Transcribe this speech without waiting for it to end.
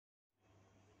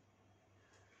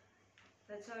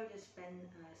Let's all just spend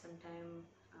some time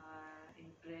in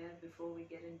prayer before we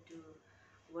get into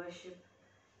worship.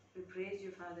 We praise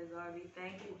you, Father God. We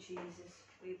thank you, Jesus.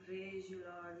 We praise you,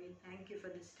 Lord. We thank you for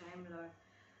this time, Lord.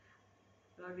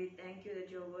 Lord, we thank you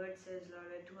that your word says, Lord,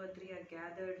 where two or three are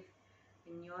gathered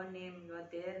in your name, you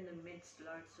are there in the midst,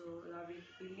 Lord. So, Lord, we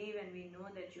believe and we know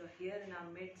that you're here in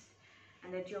our midst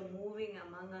and that you're moving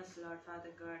among us, Lord,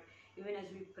 Father God. Even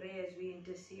as we pray, as we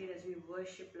intercede, as we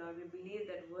worship, Lord, we believe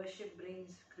that worship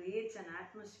creates an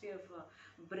atmosphere for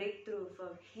breakthrough,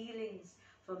 for healings,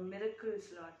 for miracles,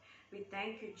 Lord. We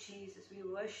thank you, Jesus. We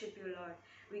worship you, Lord.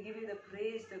 We give you the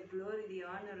praise, the glory, the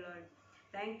honor, Lord.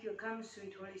 Thank you. Come,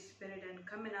 sweet Holy Spirit, and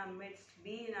come in our midst.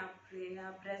 Be in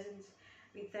our presence.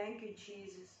 We thank you,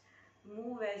 Jesus.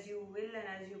 Move as you will and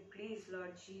as you please,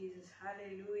 Lord Jesus.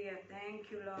 Hallelujah.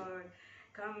 Thank you, Lord.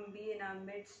 Come be in our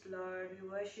midst, Lord. We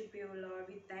worship you, Lord.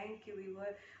 We thank you.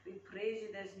 We praise you.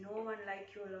 There's no one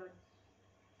like you, Lord.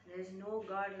 There's no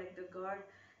God like the God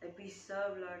that we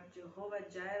serve, Lord. Jehovah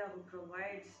Jireh, who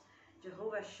provides.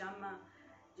 Jehovah Shammah.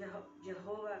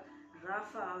 Jehovah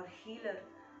Rapha, our healer.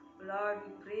 Lord,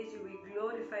 we praise you. We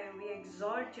glorify you. We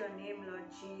exalt your name, Lord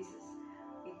Jesus.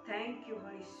 We thank you,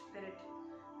 Holy Spirit.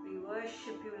 We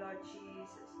worship you, Lord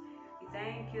Jesus. We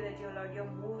thank you that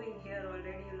you're moving here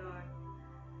already, Lord.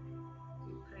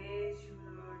 We praise you,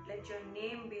 Lord. Let your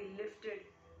name be lifted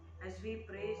as we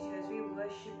praise you, as we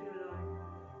worship you, Lord.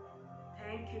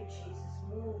 Thank you, Jesus.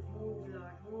 Move,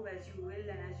 Lord. Move as you will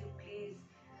and as you please.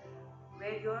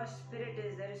 Where your spirit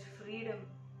is, there is freedom.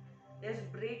 There's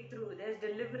breakthrough. There's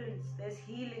deliverance. There's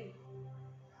healing.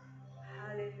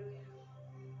 Hallelujah.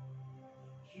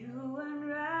 You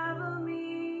unravel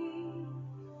me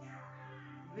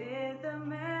with a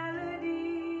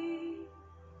melody.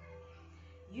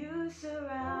 You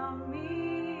surround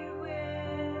me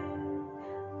with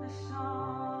a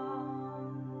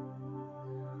song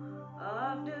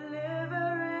of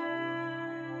deliverance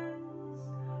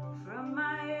from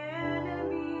my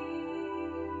enemies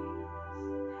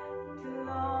till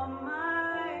all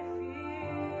my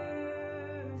fears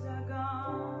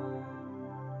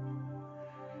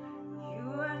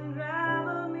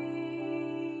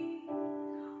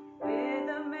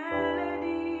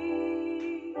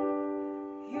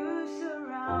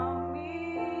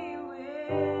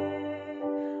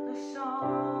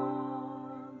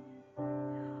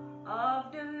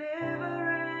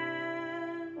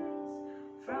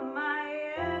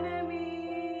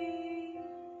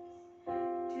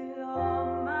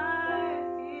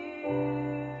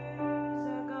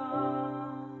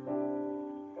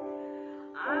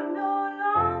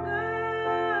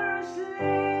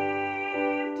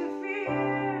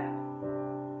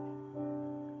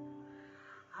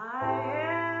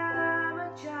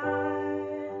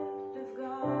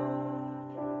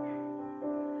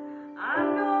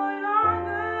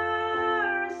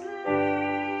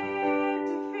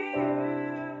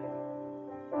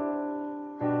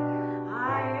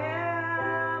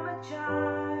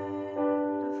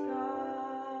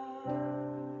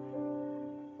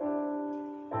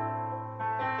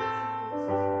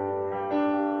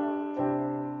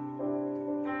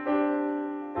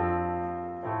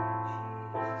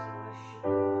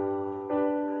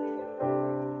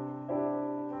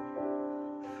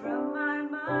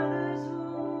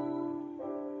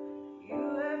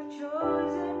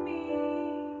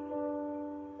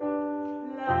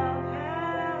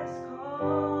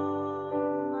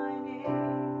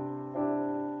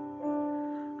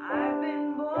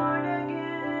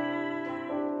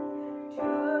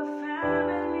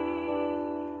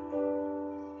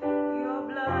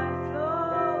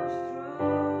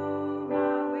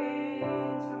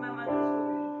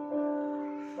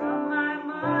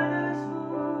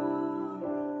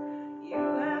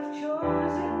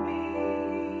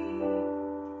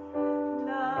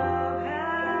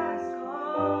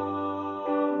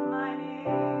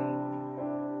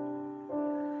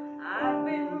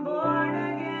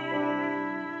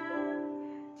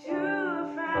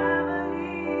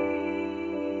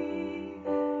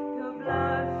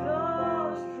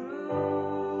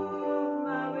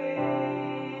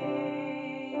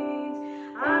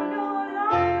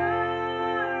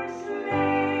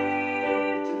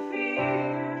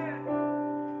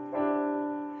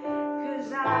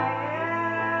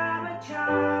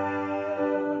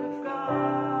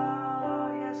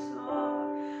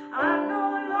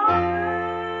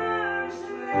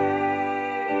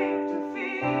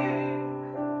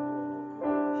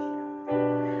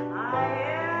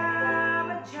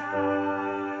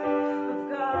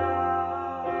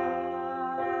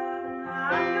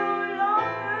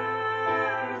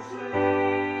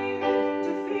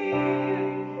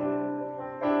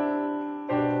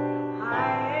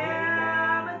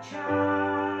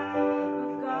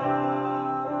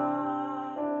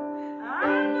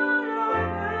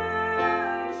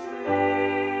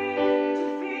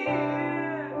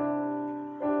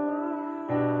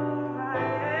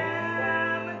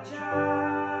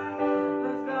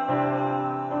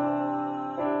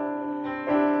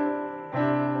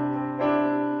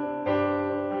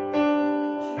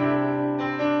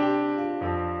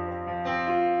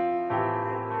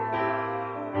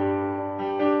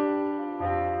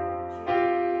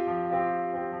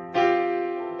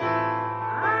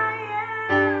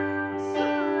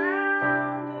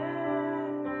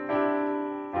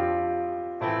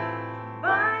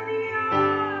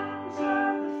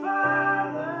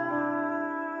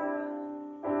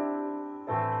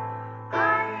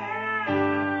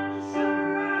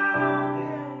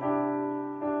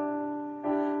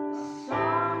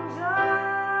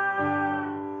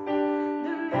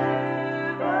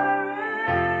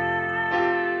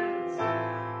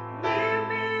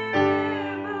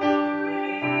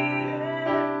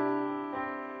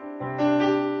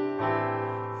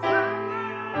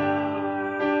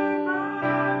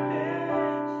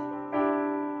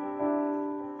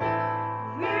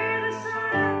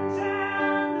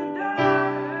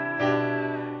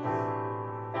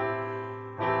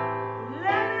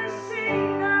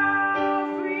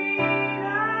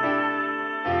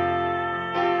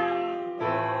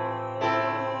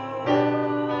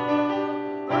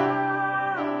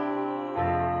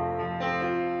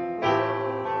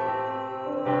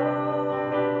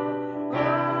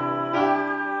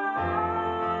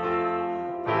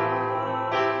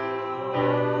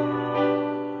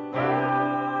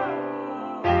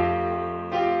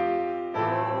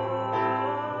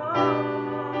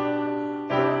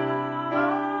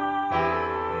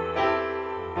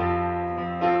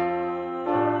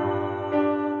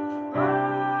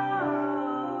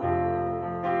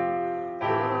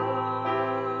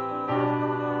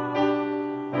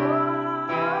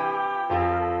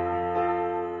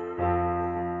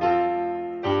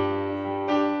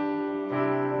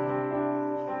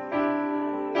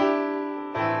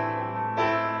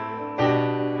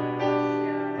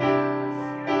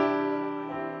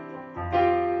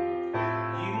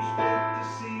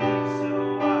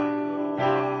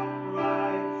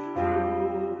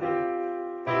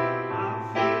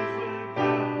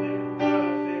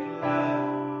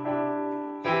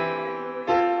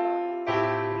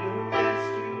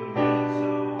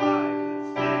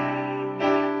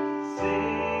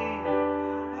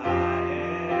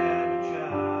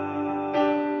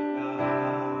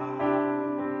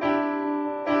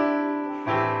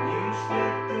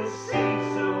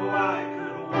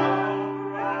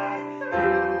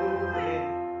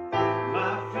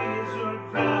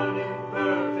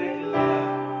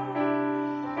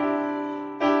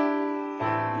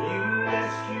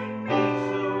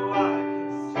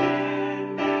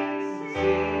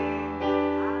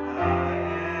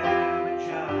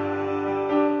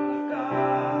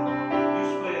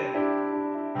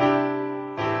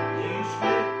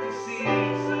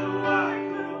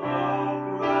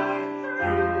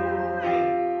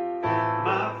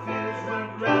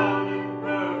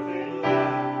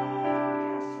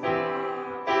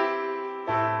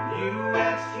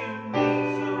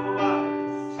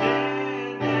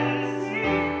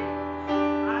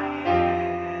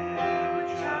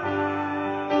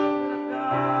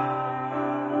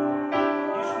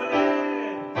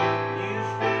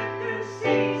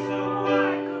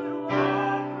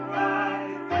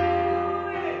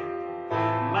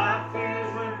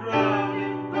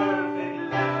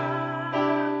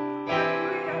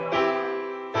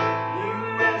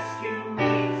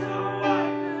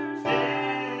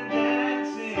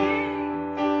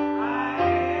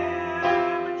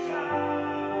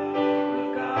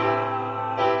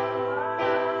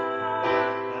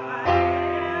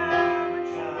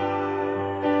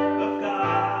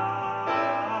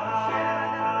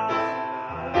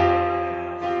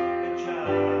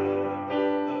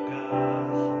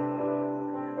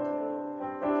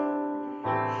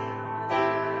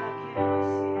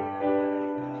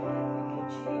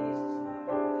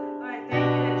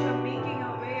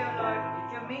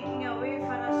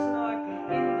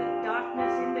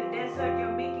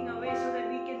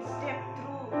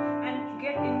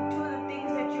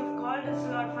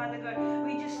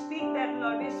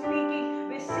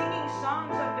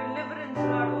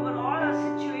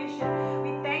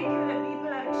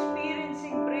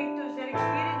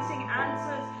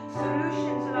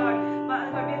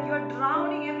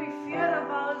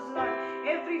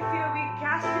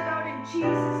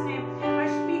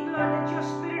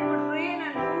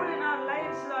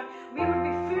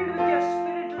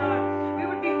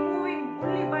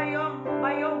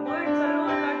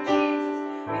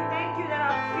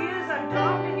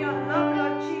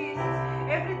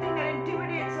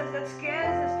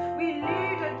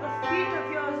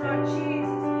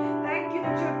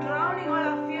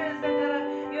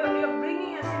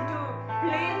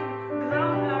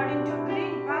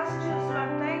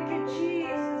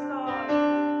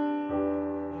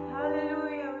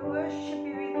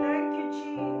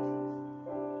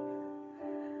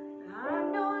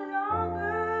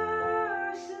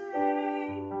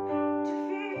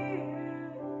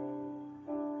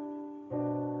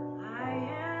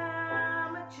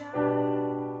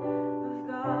child of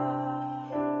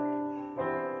God.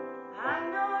 I'm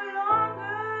no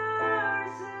longer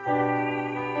a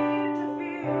slave to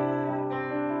fear.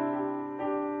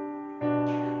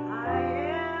 I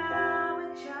am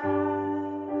a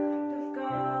child of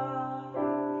God.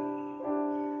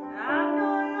 I'm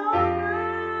no longer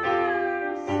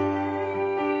a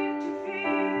slave to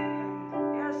fear.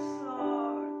 Yes,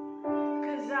 Lord,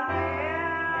 'cause I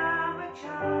am a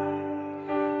child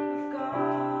of God.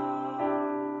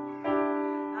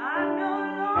 I'm no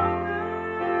longer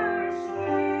a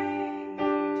slave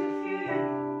to fear.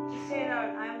 Just say it out.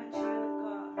 I'm a child of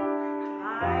God.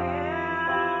 I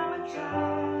am a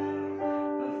child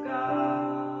of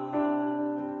God.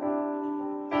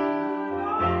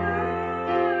 No longer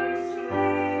a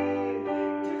slave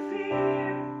to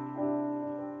fear.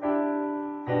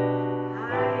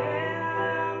 I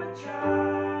am a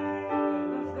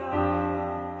child of God.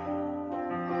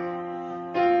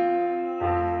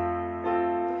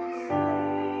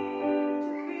 Slave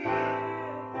to fear.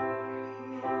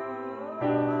 Oh,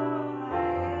 I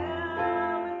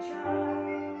am a child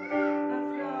of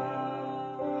God.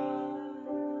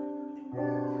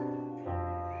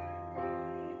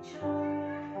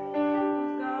 Child of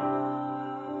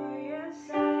God. Yes,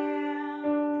 I am.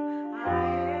 I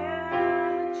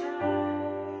am a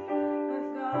child of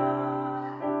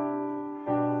God.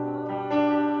 Oh,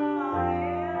 I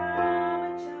am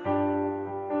a child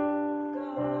of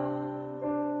God.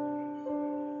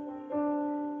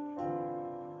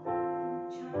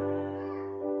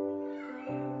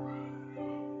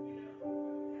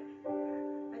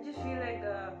 I just feel like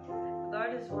God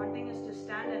is wanting us to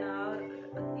stand in our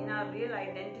real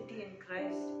identity in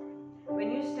Christ.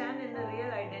 When you stand in the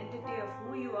real identity of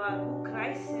who you are, who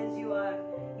Christ says you are,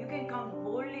 you can come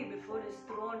boldly before His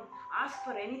throne, ask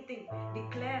for anything,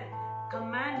 declare,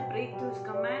 command breakthroughs,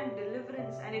 command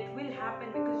deliverance, and it will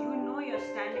happen because you know you're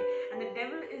standing. And the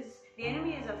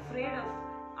enemy is afraid of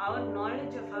our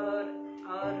knowledge of our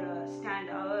stand,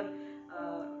 our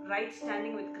right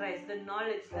standing with Christ, the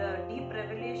knowledge, the deep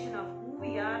revelation of who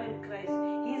we are in Christ.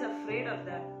 He's afraid of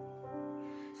that.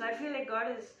 So I feel like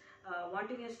God is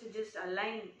wanting us to just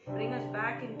align, bring us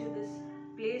back into this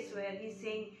place where He's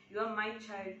saying, you are my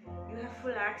child, you have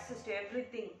full access to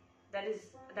everything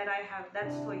that I have,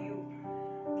 that's for you.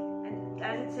 And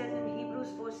as it says in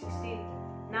Hebrews 4:16,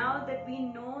 now that we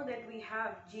know that we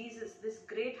have Jesus, this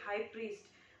great high priest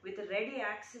with ready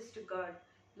access to God,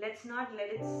 let's not let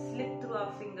it slip through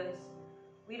our fingers.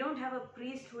 We don't have a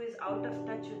priest who is out of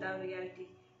touch with our reality.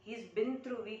 He's been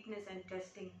through weakness and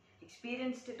testing,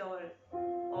 experienced it all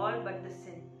but the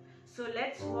sin. So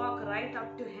let's walk right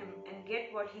up to Him and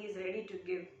get what He is ready to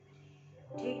give.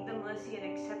 Take the mercy and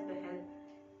accept the help.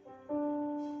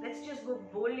 Let's just go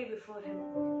boldly before Him.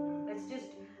 Let's just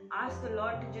ask the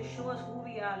Lord to just show us who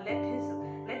we are.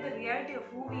 Let the reality of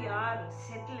who we are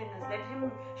settle in us. Let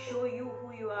Him show you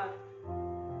who you are.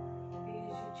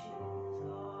 Praise you, Jesus.